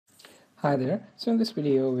Hi there. So in this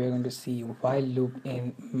video we are going to see while loop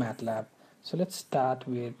in MATLAB. So let's start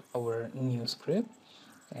with our new script,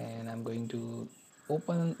 and I'm going to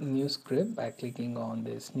open new script by clicking on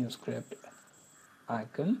this new script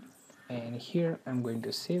icon, and here I'm going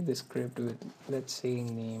to save the script with, let's say,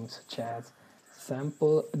 name such as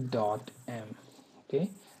sample.m.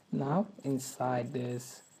 Okay, now inside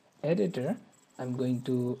this editor I'm going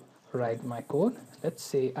to write my code. Let's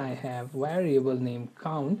say I have variable name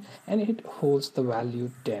count and it holds the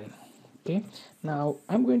value 10. Okay, now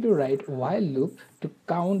I'm going to write while loop to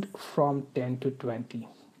count from 10 to 20.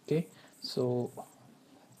 Okay, so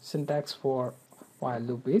syntax for while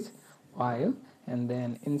loop is while, and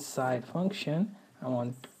then inside function I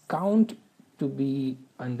want count to be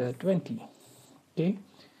under 20. Okay,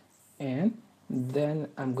 and then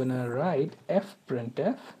I'm gonna write f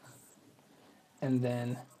printf, and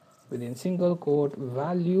then within single quote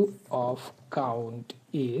value of count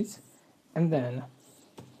is, and then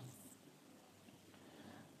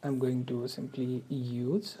I'm going to simply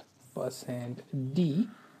use %d,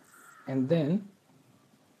 and then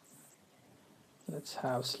let's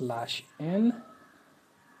have /n,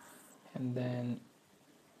 and then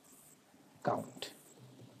count.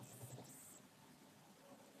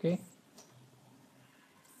 Okay,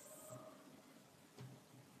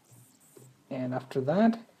 and after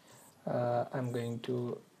that I'm going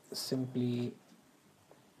to simply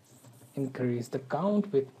increase the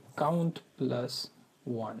count with count plus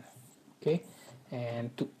 1. Okay,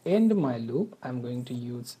 and to end my loop I'm going to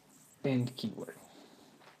use end keyword.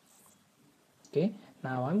 Okay,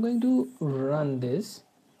 now I'm going to run this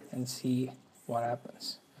and see what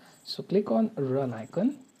happens. So click on run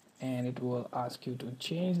icon and it will ask you to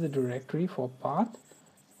change the directory for path,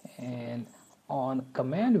 and on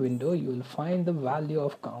command window you will find the value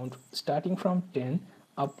of count starting from 10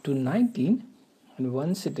 up to 19, and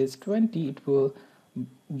once it is 20 it will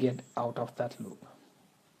get out of that loop.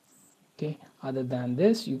 Okay, other than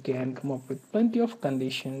this you can come up with plenty of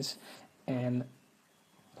conditions and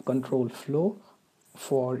control flow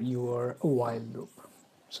for your while loop.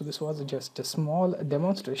 So this was just a small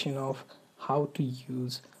demonstration of how to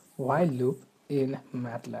use while loop in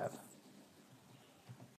MATLAB.